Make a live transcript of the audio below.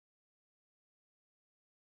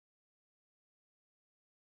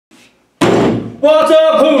What's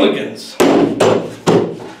up, hooligans?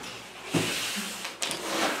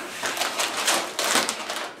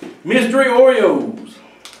 Mystery Oreos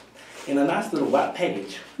in a nice little white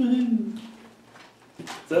package.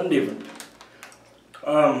 Something different.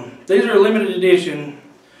 These are a limited edition,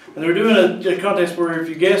 and they're doing a contest where if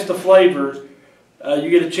you guess the flavor, you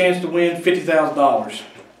get a chance to win $50,000.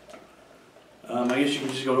 I guess you can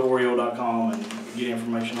just go to Oreo.com and get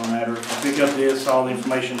information on that, or if you pick up this, all the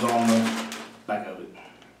information's on the back of it.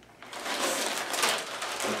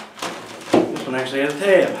 This one actually has a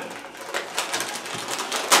tab.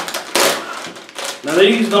 Now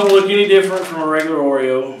these don't look any different from a regular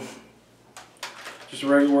Oreo. Just a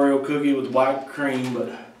regular Oreo cookie with white cream,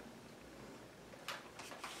 but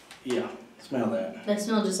yeah, smell that. They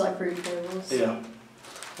smell just like Fruity Pebbles. Yeah.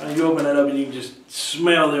 And you open it up and you can just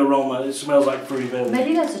smell the aroma. It smells like Fruity Pebbles.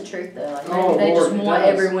 Maybe that's the trick though. Like maybe they just want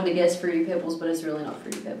everyone to guess Fruity Pebbles, but it's really not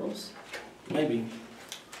Fruity Pebbles. Maybe.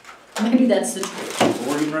 Maybe that's the trick. So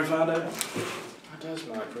we're getting ready to find out. It does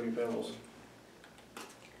smell like Fruity Pebbles.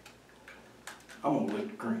 I'm gonna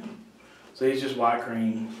whip cream. See, it's just white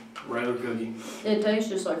cream, regular cookie. It tastes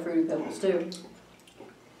just like Fruity Pebbles too.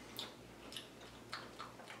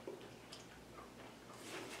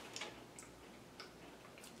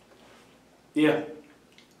 Yeah.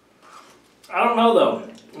 I don't know though.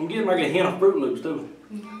 I'm getting like a hint of Fruit Loops too.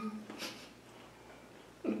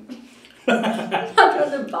 I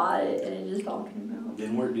tried to buy it and it just all came out.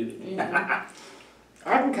 Didn't work, did it? Yeah.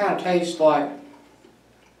 I can kind of taste like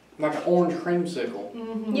an orange creamsicle.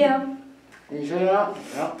 Mm-hmm. Yeah. Can you see that?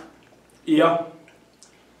 Yeah. Yeah.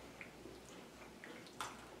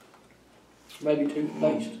 Maybe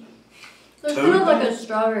toothpaste. It's kind of like a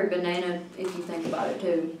strawberry banana if you think about it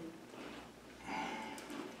too.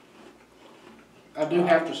 I do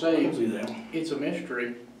have to I say, can see that. it's a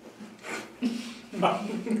mystery.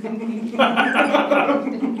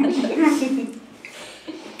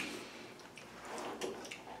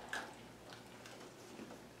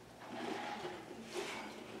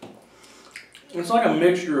 It's like a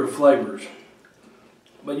mixture of flavors,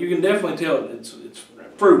 but you can definitely tell it's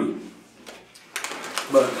fruity.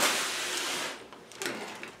 But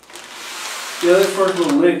yeah, that first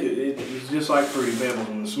little lick, it's just like Fruity Pebbles,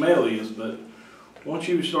 and the smell is. But once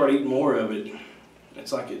you start eating more of it,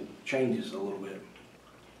 it's like it changes a little bit.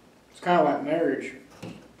 It's kind of like marriage.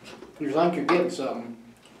 You think you're getting something.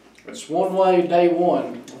 It's one way day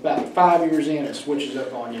one. About 5 years in, it switches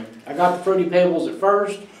up on you. I got the Fruity Pebbles at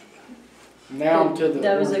first. Now I'm to the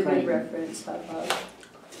That was a orange good cream. reference, high five.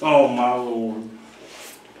 Oh my Lord.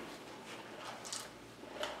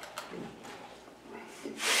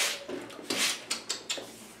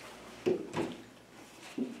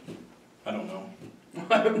 I don't know.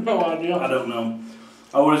 I have no idea. I don't know.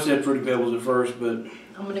 I would have said Fruity Pebbles at first, but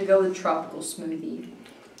I'm gonna go with tropical smoothie.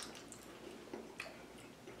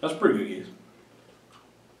 that's pretty good guess.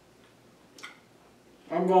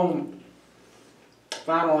 I'm going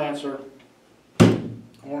final answer.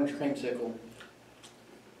 Orange creamsicle.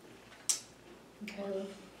 Okay.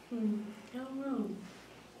 I don't know.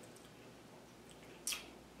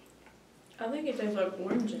 I think it tastes like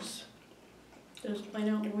oranges. Just plain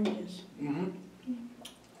out oranges. Mm-hmm.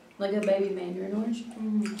 Like a baby mandarin orange.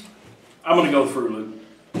 I'm gonna go with Fruit Loop.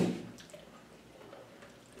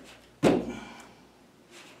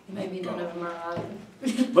 Maybe none of them are either.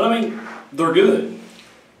 But I mean, they're good.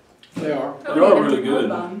 They are. They are really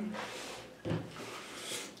good.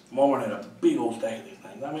 Walmart had a big old stack of these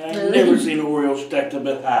things. I mean, I've Really? never seen an Oreo stacked up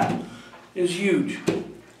that high. It's huge.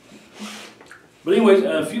 But anyways,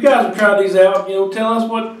 if you guys have tried these out, tell us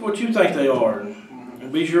what you think they are.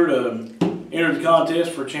 And be sure to enter the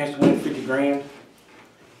contest for a chance to win 50 grand.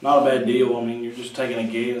 Not a bad deal. I mean, you're just taking a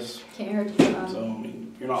guess. Can't hurt to try. So, I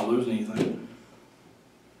mean, you're not losing anything.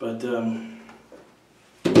 But,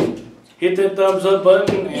 hit that thumbs up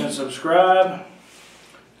button and subscribe.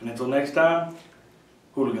 And until next time,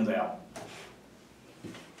 Hooligans out.